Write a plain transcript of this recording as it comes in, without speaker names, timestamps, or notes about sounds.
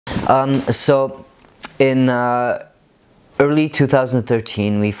So in early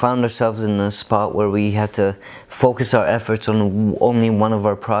 2013, we found ourselves in a spot where we had to focus our efforts on only one of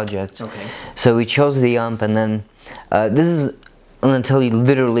our projects. Okay. So we chose the UMP, and then this is, I'm going to tell you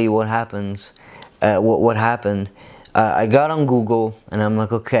literally what happens. What happened. I got on Google, and I'm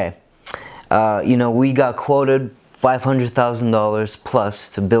like, okay, you know, we got quoted $500,000 plus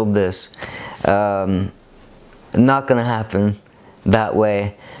to build this. Not gonna happen that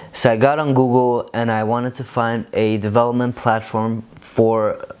way. So I got on Google, and I wanted to find a development platform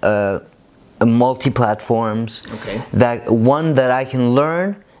for multi-platforms. Okay. One that I can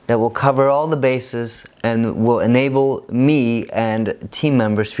learn, that will cover all the bases and will enable me and team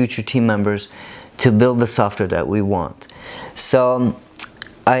members, future team members, to build the software that we want. So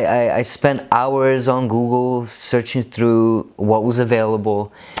I spent hours on Google searching through what was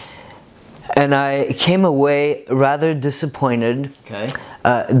available, and I came away rather disappointed. Okay.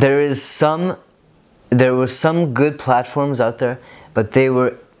 There were some good platforms out there, but they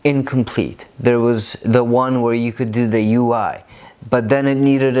were incomplete. There was the one where you could do the UI, but then it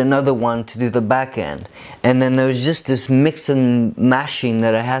needed another one to do the back end. And then there was just this mix and mashing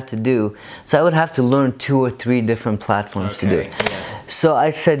that I had to do. So I would have to learn 2 or 3 different platforms to do it. Yeah. So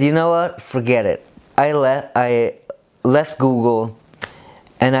I said, you know what, forget it. I left Google,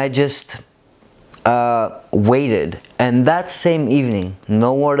 and I just waited. And that same evening,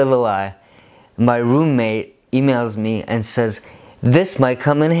 no word of a lie, my roommate emails me and says, this might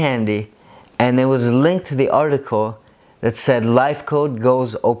come in handy. And there was a link to the article that said LiveCode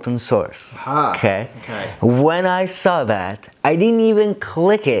goes open source. Aha. Okay. Okay. When I saw that, I didn't even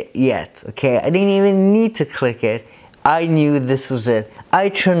click it yet. Okay. I didn't even need to click it. I knew this was it. I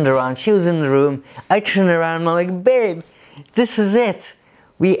turned around. She was in the room. I turned around. And I'm like, babe, this is it.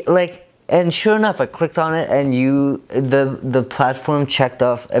 And sure enough, I clicked on it, and the platform checked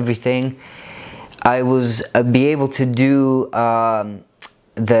off everything. I was be able to do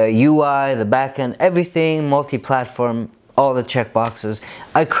the UI, the backend, everything, multi-platform, all the checkboxes.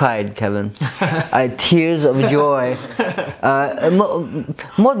 I cried, Kevin. I had tears of joy.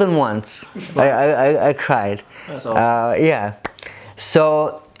 More than once. I cried. That's awesome. Yeah.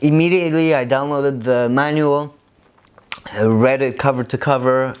 So immediately I downloaded the manual, read it cover to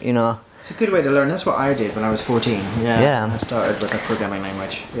cover, you know. It's a good way to learn. That's what I did when I was 14. Yeah. I started with a programming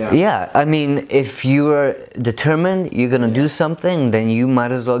language. Yeah. Yeah, I mean, if you are determined you're gonna do something, then you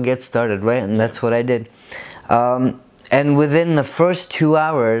might as well get started, right? And that's what I did. And within the first 2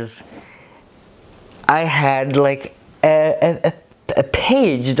 hours, I had like a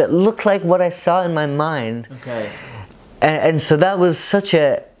page that looked like what I saw in my mind. Okay. And so that was such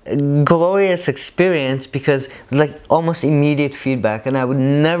a glorious experience, because it was like almost immediate feedback, and I would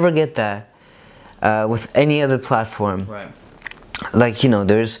never get that with any other platform. Right. Like, you know,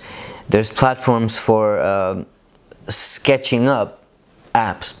 there's platforms for sketching up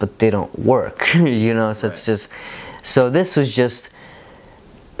apps, but they don't work. You know, so it's just, so this was just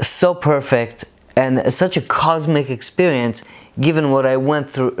so perfect and such a cosmic experience, given what I went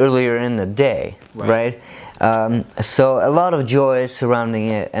through earlier in the day, right? So a lot of joy surrounding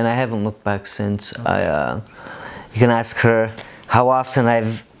it, and I haven't looked back since. You can ask her how often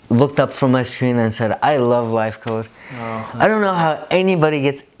I've looked up from my screen and said, I love LiveCode. Oh, I don't know how anybody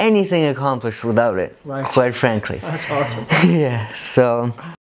gets anything accomplished without it, right. quite frankly. That's awesome. Yeah, so...